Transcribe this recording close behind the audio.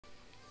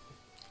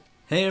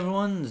Hey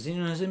everyone,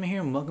 Xeno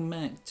here and welcome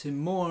back to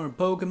more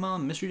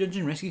Pokemon Mystery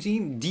Dungeon Rescue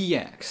Team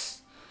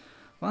DX.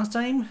 Last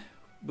time,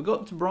 we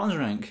got to bronze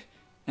rank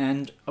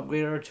and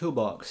upgraded our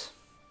toolbox.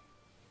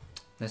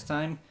 This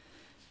time,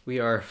 we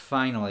are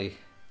finally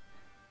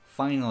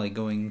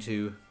going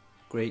to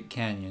Great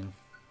Canyon.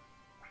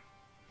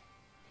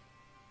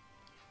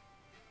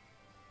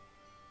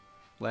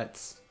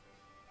 Let's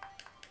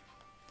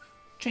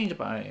change up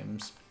our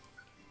items.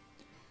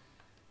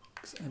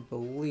 'Cause I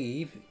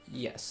believe,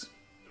 yes.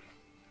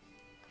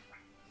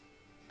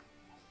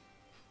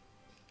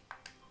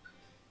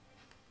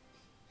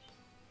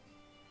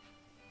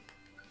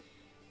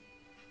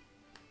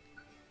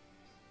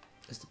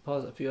 Let's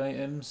deposit a few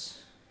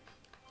items.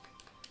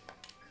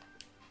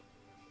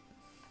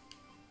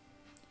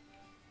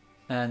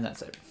 And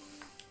that's it.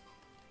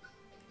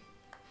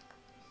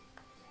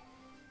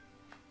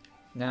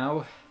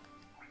 Now,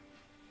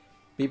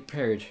 be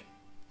prepared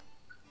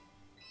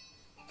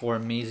for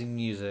amazing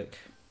music.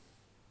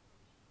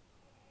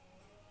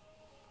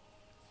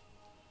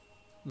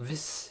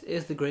 This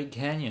is the Great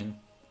Canyon.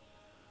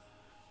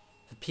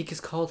 The peak is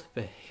called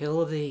the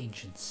Hill of the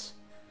Ancients.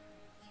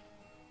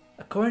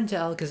 According to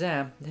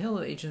Alakazam, the Hill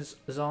of Ancients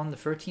is on the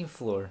 13th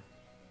floor.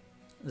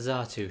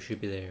 Xatu should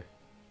be there.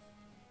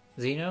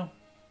 Xeno,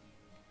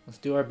 let's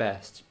do our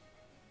best.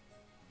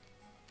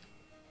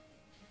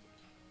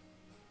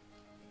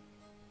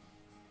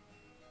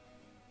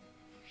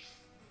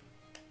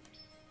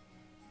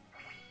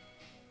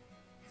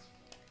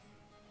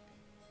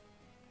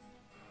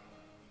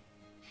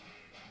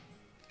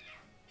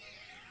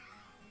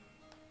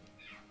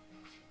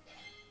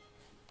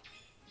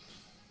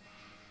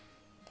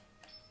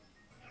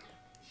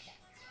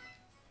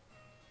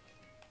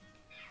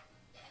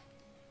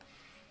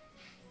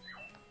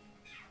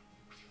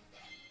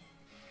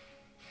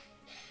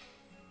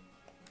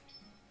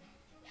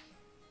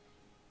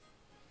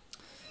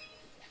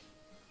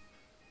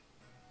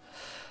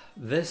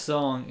 This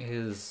song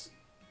is,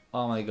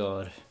 oh my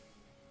god,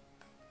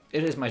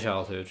 it is my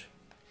childhood.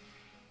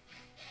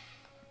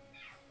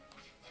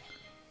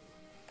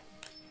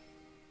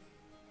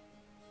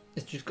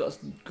 It's just got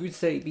a good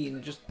steady beat and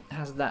it just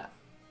has that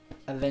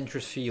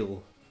adventurous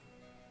feel.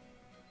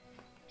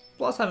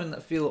 Plus having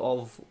that feel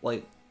of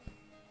like,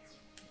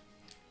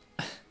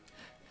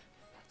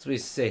 that's what you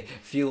say,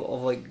 feel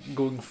of like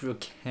going through a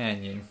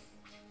canyon,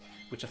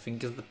 which I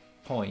think is the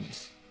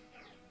point.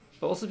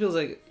 But also feels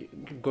like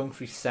you're going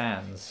through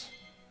sands.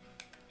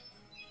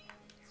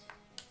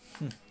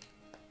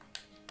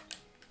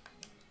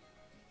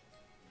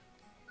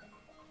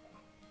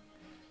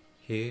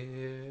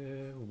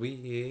 Here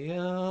we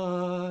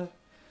are,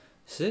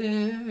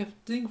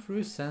 sifting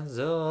through sands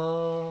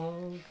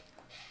of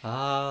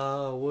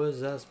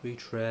hours as we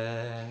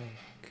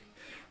trek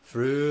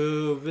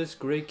through this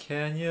great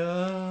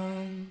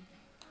canyon,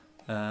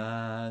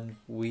 and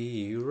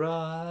we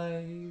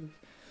arrive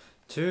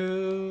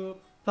to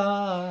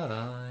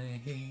find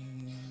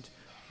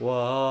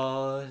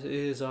what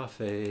is our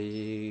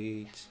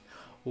fate,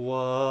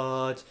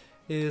 what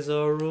is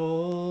our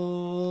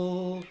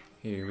role.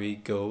 Here we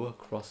go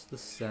across the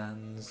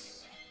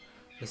sands,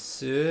 the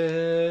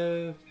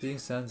sifting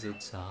sands of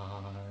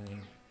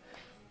time.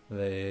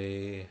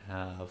 They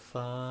have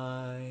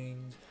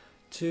find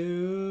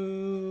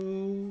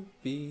to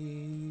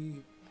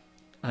be.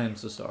 I am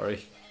so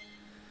sorry.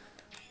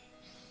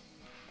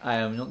 I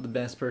am not the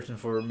best person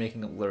for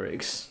making up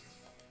lyrics.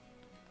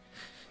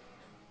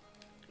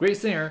 Great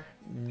singer,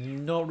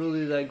 not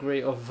really that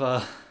great of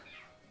a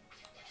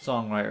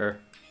songwriter.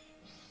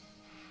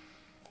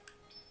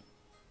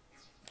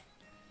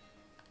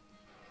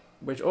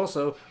 Which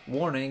also,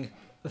 warning,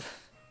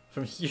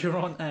 from here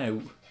on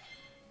out,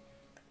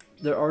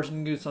 there are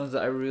some good songs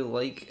that I really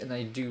like, and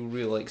I do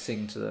really like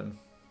singing to them.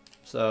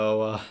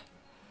 So,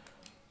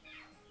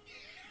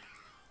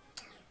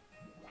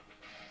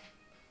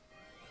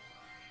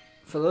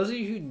 for those of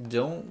you who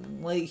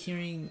don't like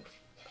hearing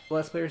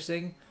Let's Players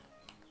sing,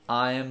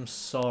 I am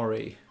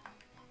sorry.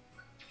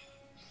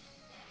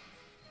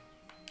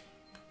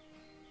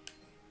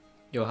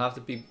 You'll have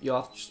to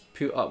just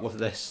put up with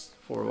this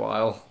for a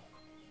while.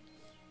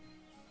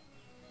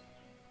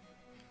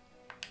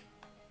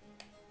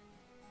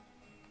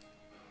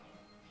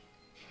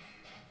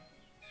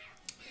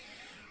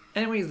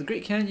 Anyways, the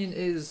Great Canyon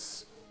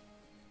is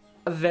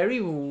a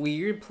very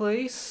weird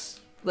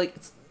place. Like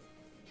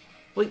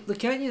the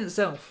canyon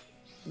itself,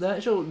 the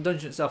actual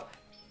dungeon itself,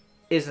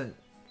 isn't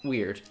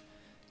weird.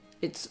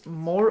 It's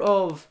more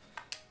of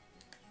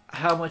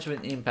how much of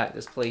an impact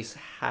this place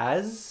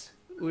has,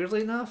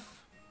 weirdly enough.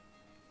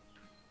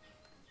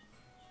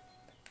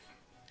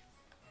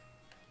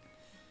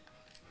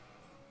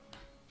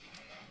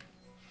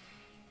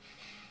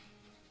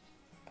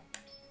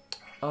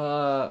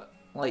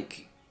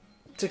 Like,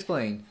 to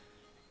explain,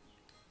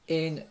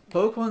 in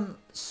Pokemon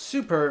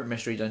Super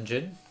Mystery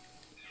Dungeon,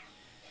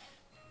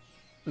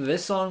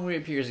 this song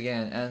reappears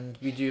again, and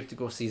we do have to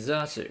go see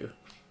Xatu.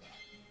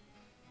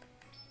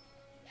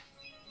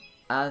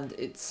 And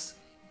it's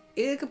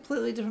in a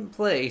completely different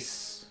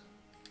place,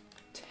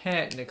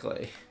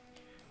 technically,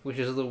 which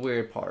is the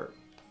weird part.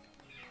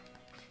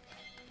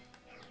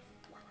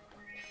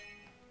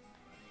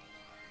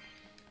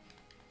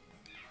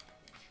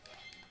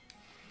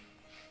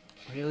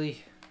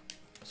 Really?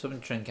 So I'm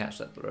gonna try and catch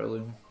that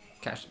Breloom.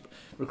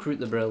 Recruit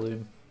the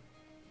Breloom.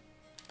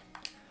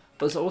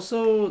 But it's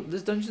also,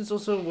 this dungeon's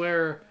also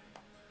where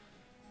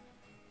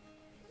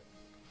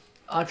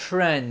a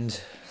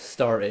trend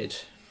started.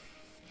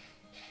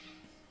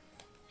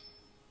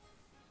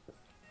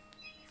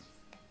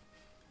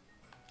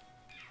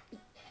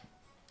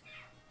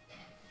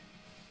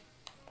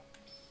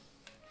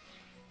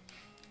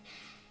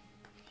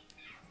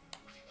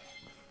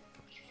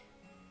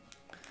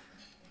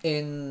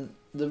 In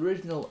the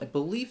original, I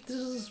believe this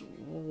is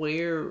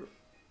where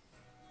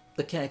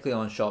the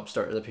Kecleon shop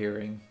started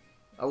appearing.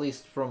 At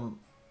least from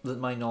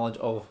my knowledge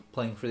of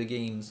playing through the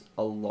games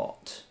a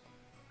lot.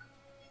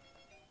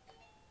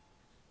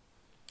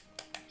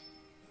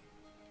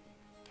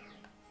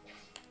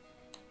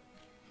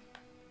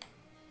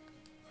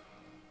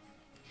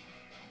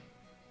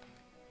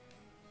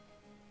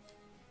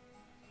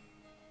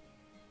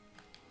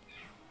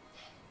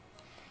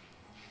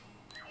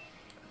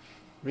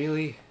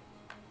 Really?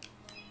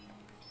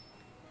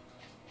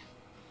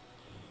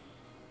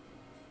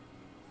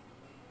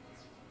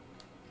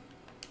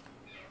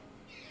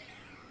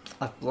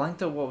 I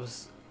blanked out what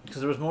was,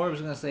 because there was more I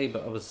was going to say,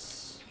 but I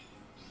was...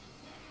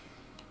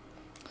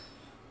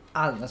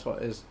 that's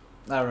what it is.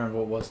 I remember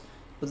what it was.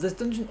 But this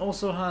dungeon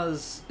also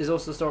is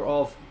also sort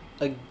of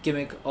a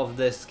gimmick of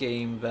this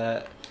game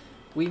that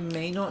we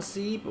may not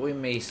see, but we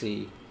may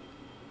see.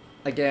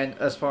 Again,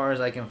 as far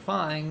as I can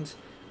find,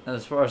 and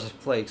as far as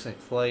I've played, because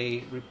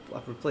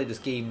I've replayed this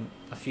game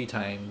a few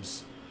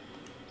times.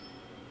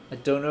 I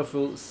don't know if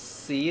we'll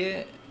see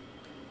it,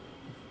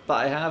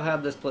 but I have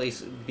had this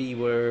place be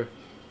where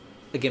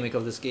a gimmick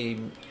of this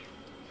game,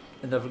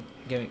 another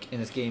gimmick in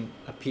this game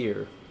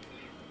appears.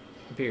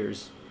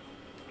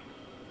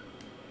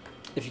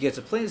 If you get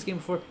to play this game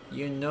before,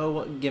 you know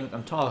what gimmick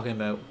I'm talking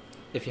about.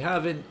 If you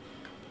haven't,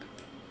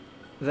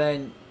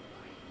 then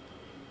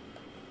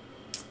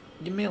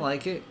you may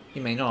like it,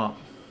 you may not.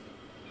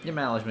 Your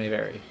mileage may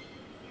vary.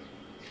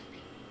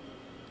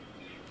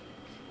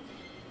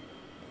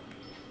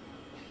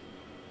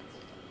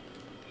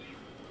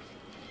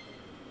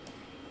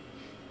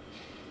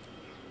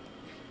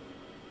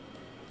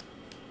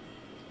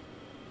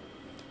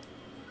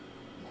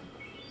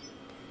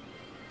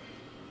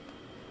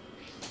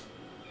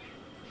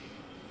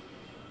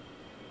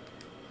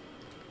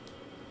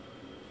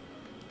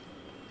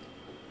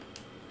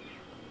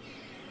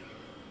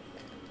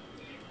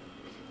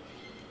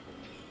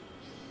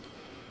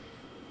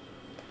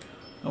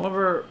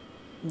 However,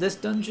 this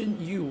dungeon,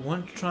 you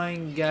want to try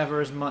and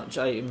gather as much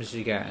items as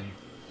you can.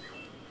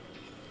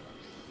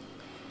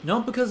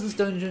 Not because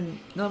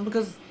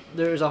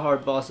there's a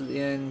hard boss at the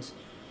end,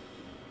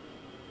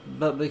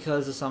 but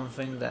because of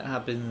something that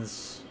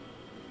happens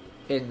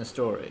in the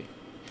story.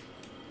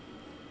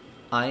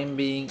 I am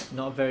being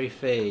not very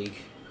vague.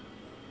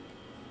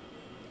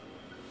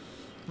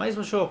 Might as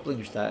well show up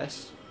Blinker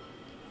status.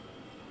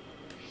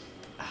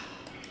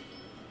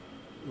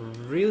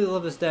 Really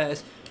love the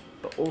status,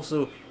 but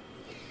also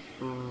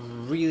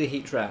really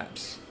hate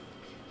traps.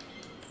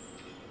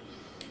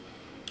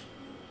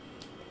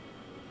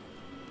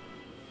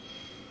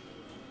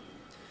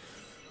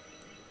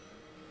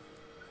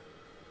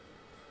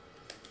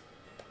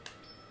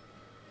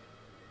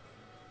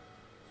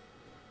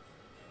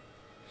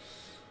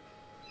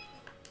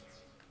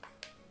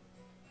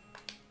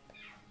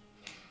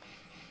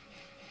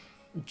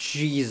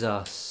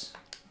 Jesus.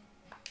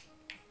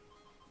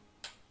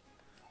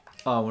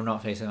 Oh, we're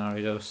not facing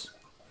Aridos.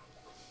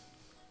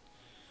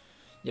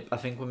 Yep, I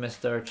think we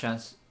missed our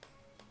chance.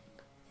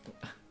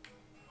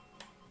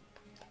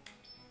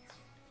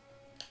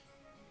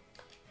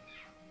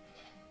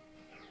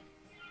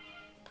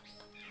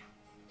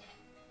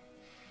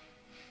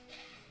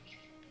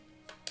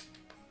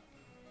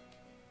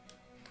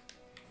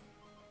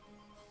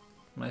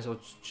 Might as well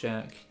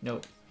check.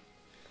 Nope.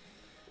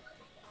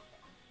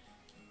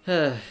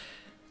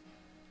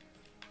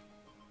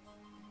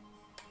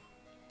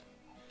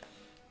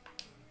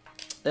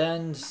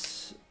 And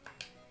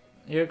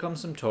here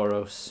comes some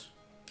Tauros.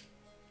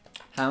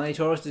 How many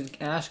Tauros did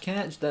Ash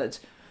catch that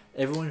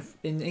everyone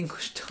in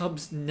English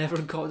dubs never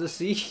got to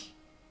see?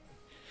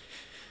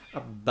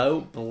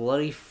 About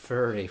bloody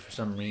 30 for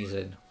some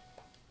reason.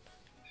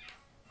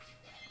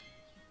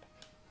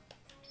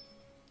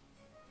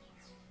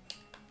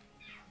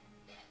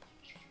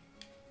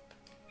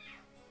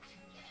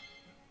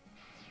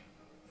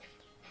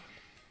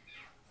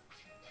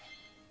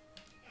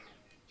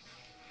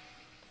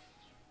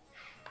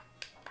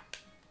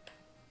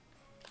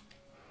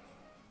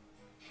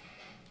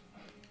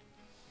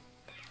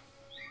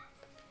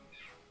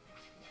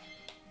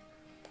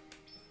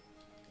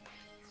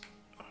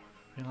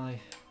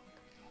 Really?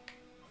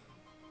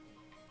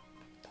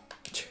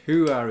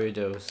 2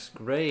 Aridos,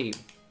 great.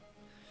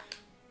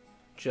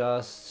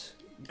 Just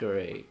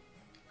great.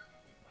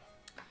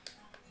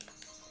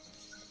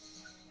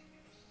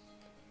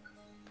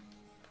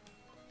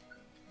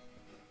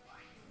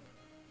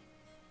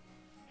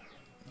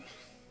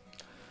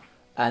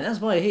 And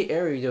that's why I hate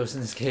Ariados in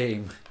this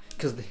game.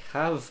 Because they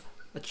have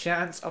a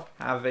chance of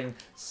having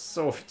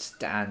sword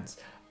dance.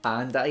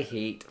 And I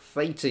hate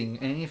fighting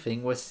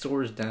anything with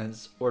sword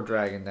dance or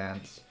dragon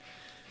dance.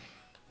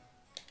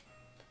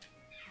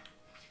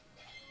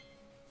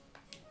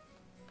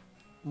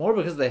 More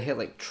because they hit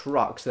like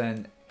trucks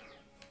than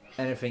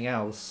anything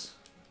else.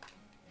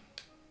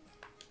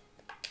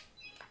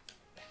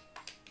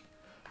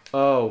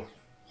 Oh,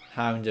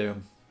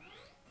 Houndoom.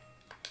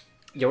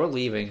 Yeah, we're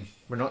leaving.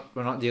 We're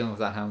not dealing with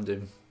that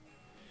Houndoom.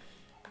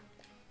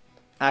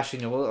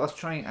 Actually, no. Well, let's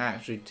try and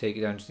actually take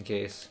it down just in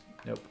case.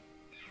 Nope.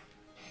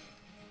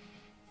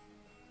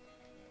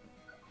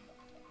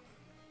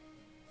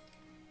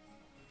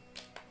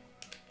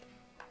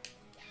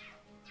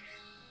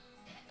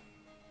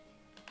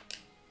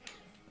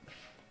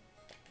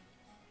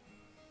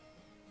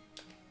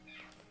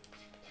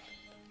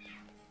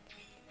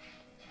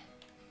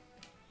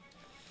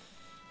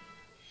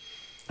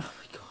 Oh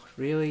my god!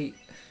 Really?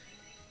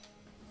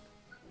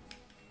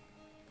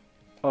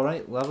 All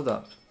right, leveled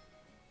up.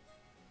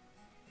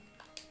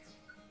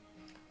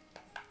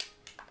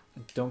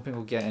 Don't think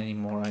we'll get any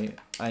more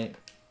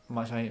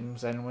much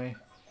items anyway.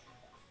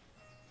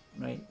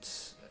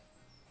 Right.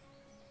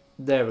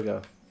 There we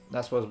go.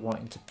 That's what I was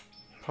wanting to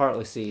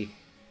partly see.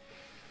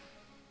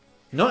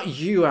 Not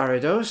you,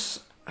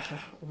 Ariados.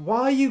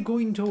 Why are you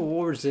going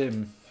towards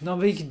him?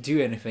 Nobody can do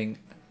anything.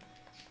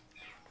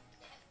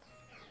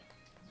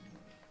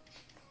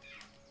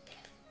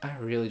 I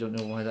really don't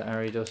know why that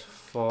Ariados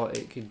thought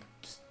it could...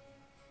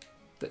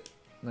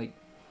 like...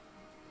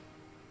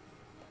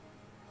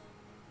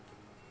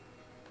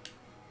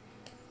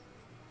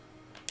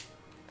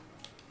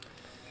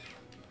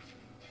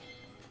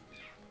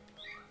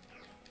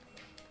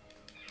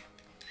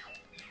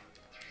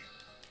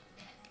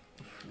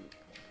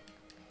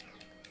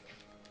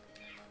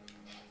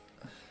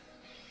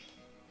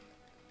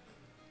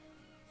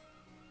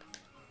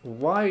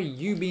 Why are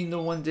you being the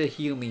one to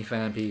heal me,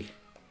 Fampy?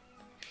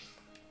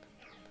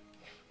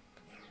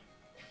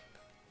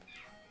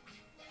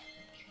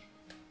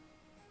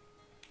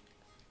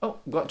 Oh,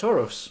 got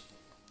Tauros.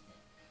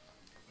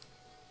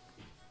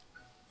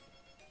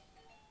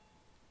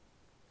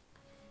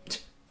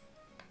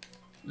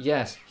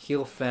 Yes,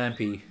 heal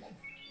Fampy.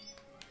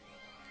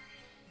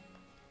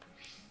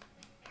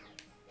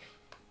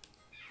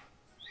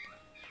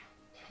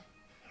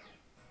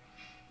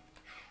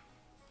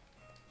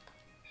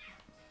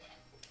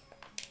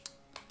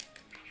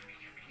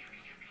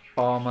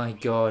 Oh my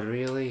god,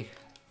 really?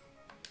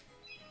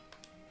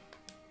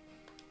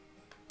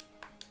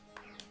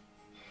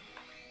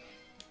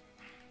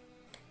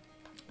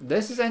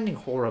 This is ending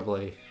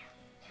horribly.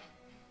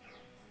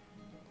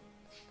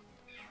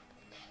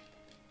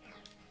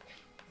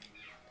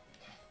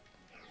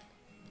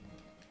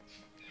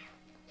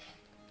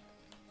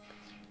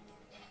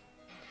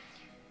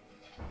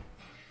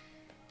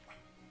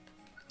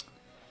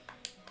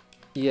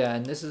 Yeah,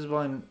 and this is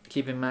why I'm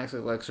keeping max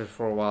elixir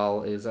for a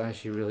while is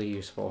actually really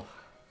useful.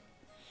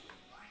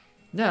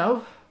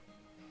 Now,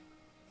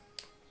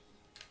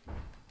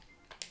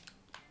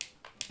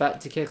 back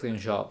to Kecleon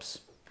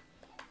shops.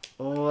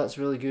 Oh, that's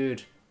really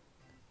good.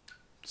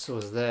 So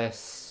is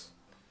this.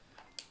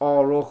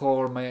 Oh, roll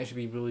caller might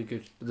actually be really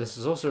good. This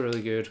is also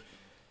really good.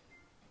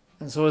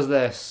 And so is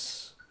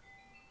this.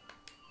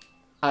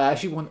 I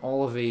actually want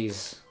all of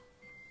these.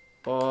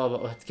 Oh,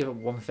 but I have to give it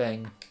one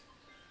thing.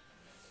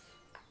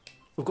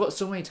 We've got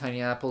so many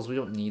tiny apples, we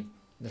don't need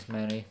this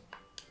many.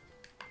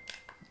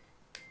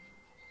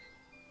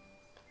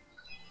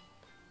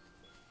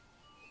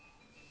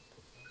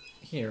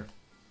 Here.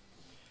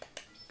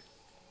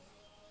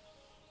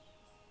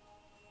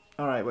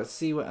 Alright, let's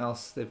see what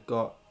else they've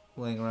got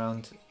laying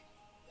around.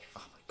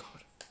 Oh my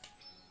god.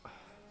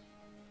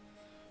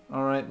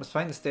 Alright, let's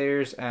find the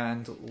stairs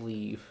and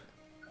leave.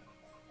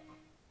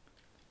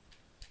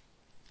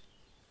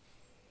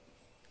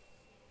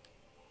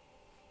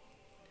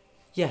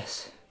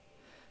 Yes,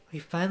 we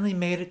finally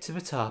made it to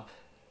the top,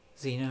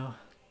 Zeno.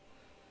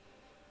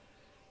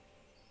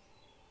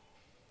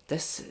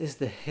 This is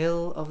the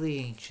Hill of the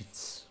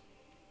Ancients.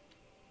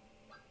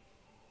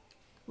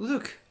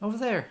 Look, over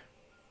there.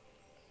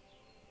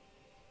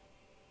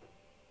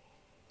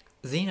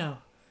 Zeno,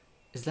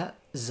 is that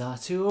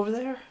Xatu over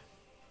there?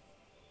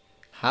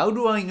 How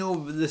do I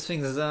know this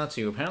thing's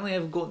Xatu? Apparently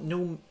I've got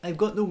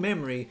no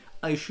memory.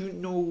 I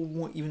shouldn't know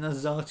what even a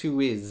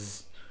Xatu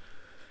is.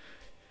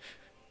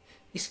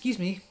 Excuse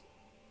me,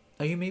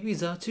 are you maybe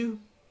Xatu?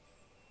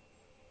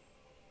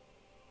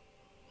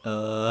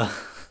 Hello?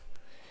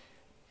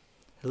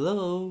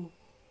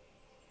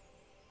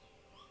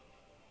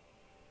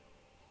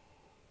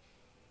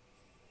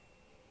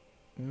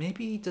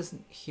 Maybe he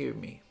doesn't hear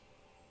me.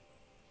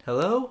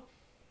 Hello?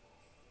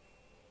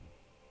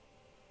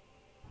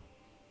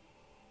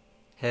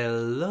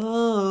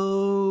 Hello?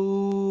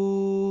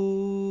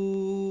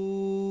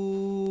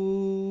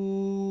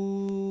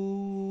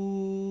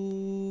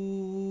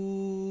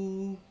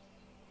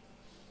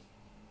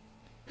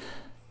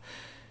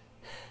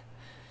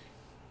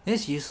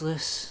 It's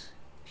useless.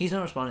 He's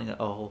not responding at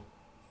all.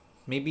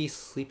 Maybe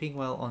sleeping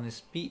while on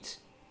his feet.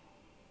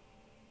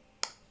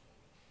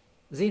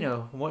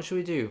 Zeno, what should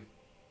we do?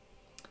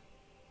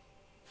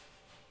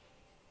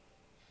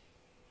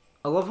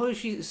 I love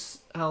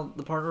how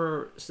the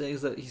partner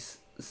says that he's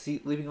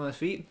sleeping on his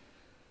feet.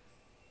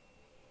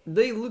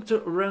 They looked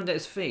around at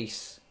his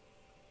face.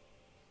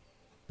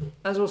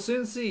 As we'll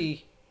soon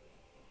see,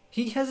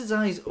 he has his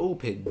eyes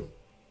open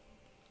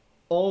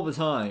all the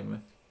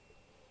time.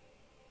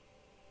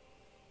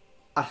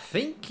 I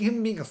think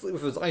him being asleep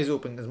with his eyes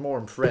open is more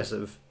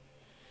impressive.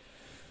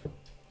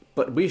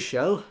 But we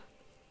shall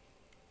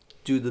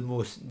do the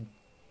most...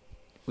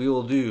 We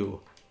will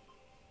do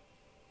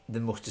the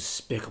most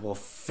despicable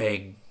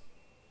thing.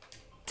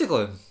 Tickle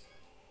him.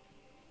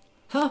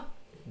 Huh?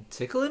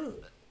 Tickle him?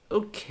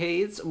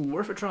 Okay, it's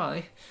worth a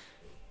try.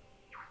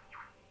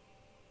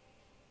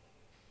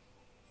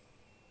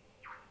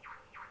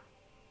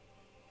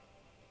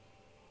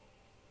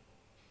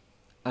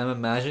 I'm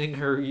imagining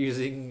her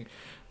using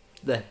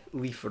the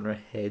leaf on her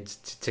head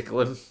to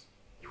tickle him.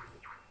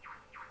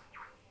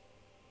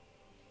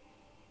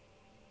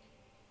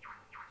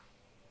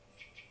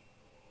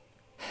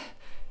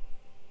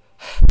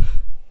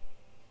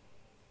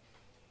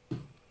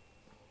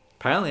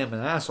 Apparently I'm an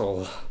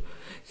asshole,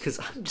 because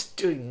I'm just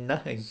doing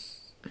nothing.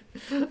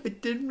 I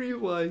didn't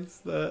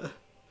realize that.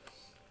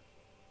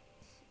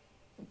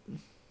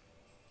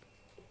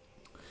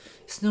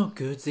 It's no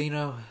good,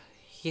 Zeno.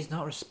 He's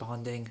not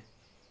responding.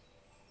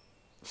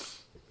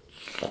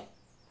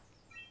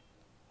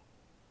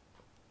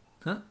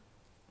 Huh?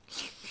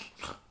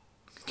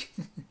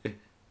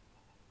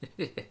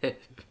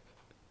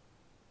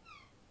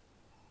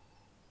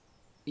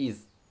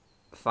 He's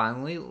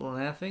finally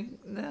laughing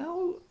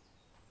now?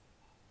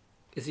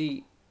 Is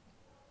he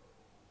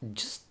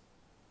just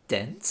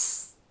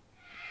dense?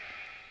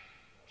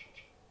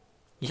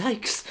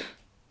 Yikes!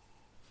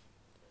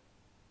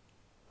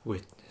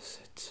 Witness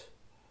it.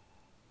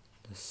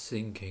 The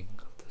sinking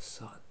of the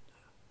sun.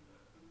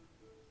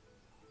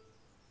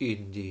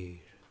 Indeed,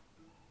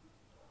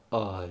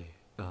 I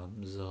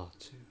am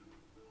Zatu.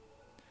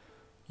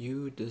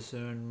 You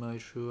discern my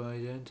true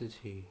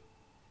identity.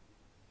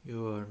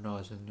 You are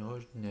not an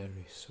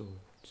ordinary sort.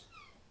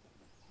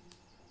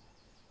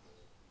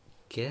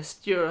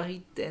 Guessed your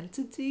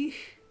identity?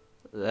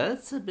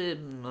 That's a bit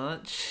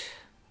much.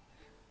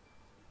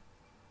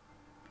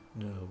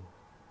 No,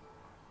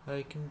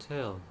 I can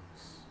tell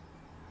this.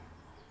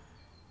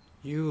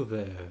 You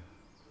there.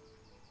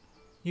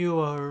 You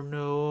are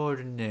no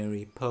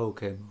ordinary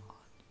Pokémon.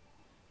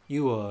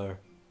 You are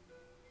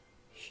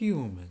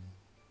human.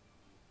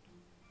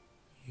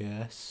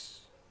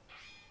 Yes.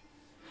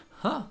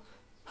 Huh?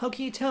 How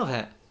can you tell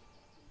that?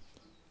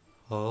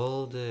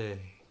 All day,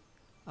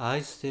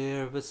 I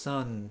stare at the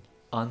sun,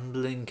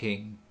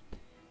 unblinking.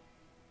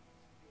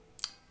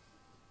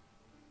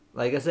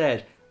 Like I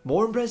said,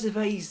 more impressive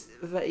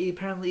that he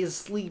apparently is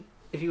asleep.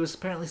 If he was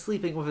apparently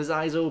sleeping with his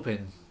eyes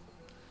open.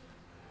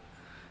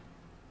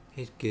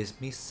 It gives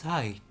me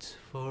sight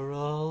for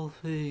all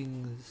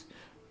things,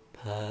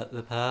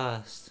 the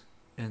past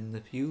and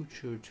the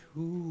future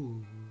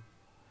too.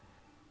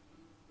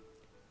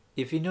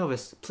 If you know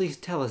this, please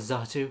tell us,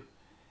 Zatu.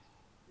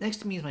 Next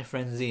to me is my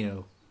friend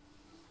Zeno.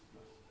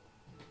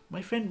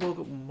 My friend woke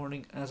up one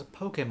morning as a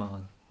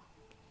Pokémon,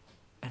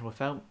 and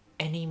without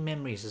any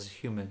memories as a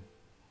human.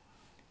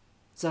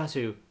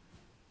 Zatu,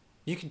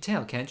 you can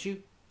tell, can't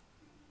you?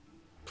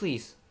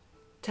 Please,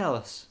 tell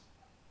us.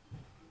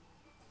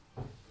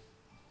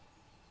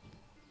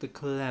 The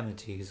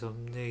calamities of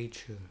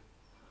nature.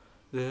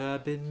 There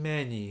have been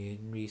many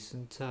in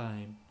recent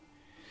time.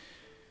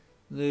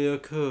 They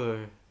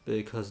occur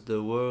because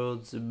the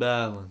world's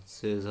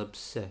balance is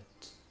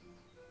upset.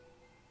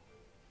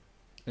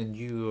 And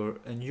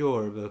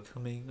you're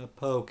becoming a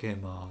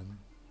Pokémon.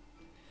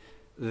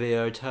 They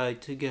are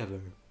tied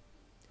together,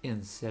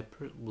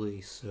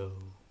 inseparably so.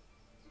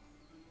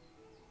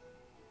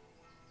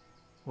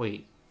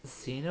 Wait,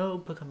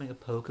 Xeno becoming a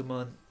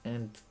Pokémon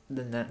and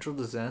the natural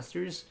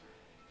disasters?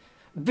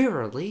 They're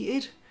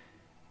related?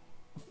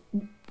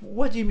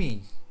 What do you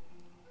mean?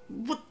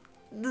 What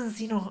does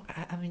Xeno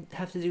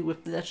have to do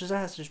with the natural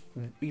disasters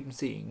we've been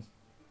seeing?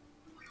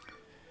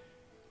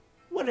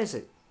 What is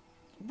it?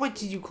 What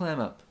did you clam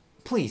up?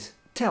 Please,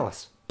 tell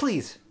us,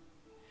 please.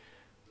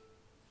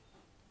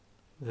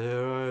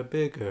 There are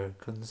bigger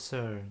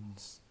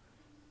concerns.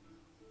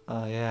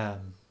 I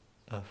am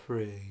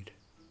afraid.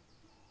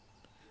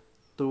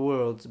 The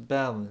world's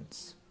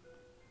balance,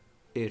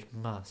 it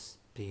must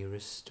be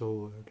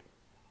restored.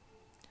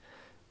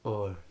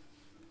 Or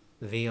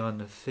the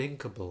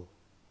unthinkable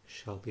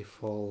shall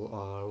befall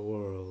our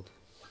world.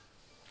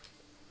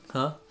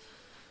 Huh?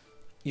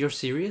 You're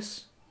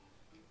serious?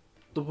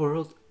 The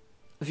world,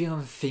 the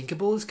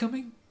unthinkable is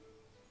coming?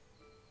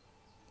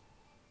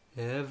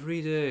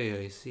 Every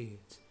day I see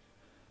it.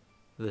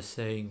 The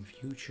same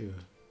future.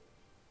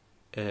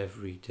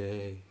 Every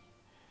day.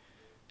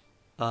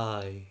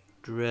 I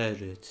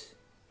dread it.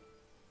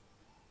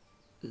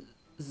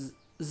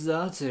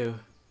 Zatu.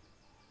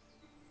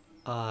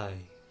 I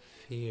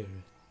fear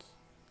it.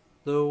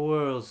 The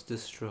world's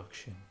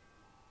destruction.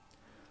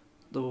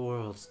 The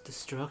world's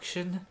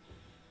destruction?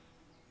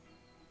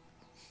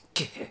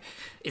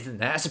 Isn't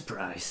that a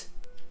surprise?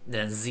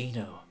 That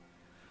Xeno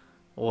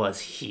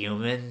was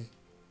human?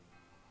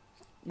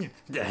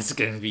 That's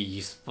gonna be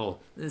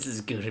useful. This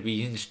is gonna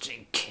be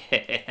interesting.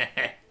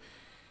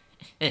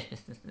 And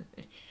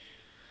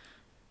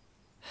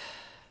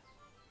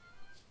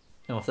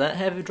with that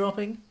heavy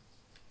dropping,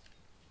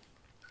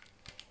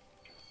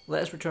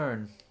 let's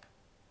return.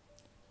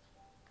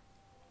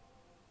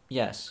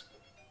 Yes.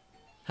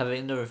 Having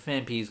another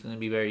Fampi is going to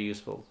be very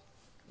useful.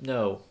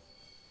 No.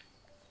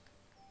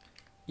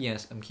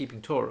 Yes, I'm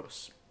keeping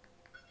Tauros.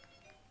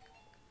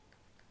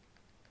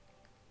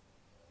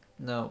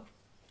 No.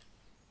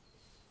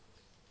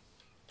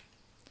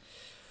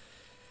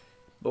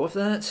 But with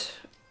that,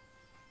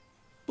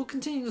 we'll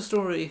continue the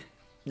story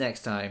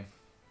next time.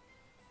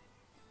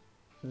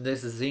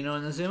 This is Xeno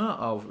and Azuma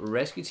of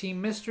Rescue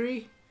Team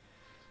Mystery,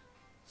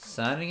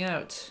 signing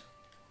out.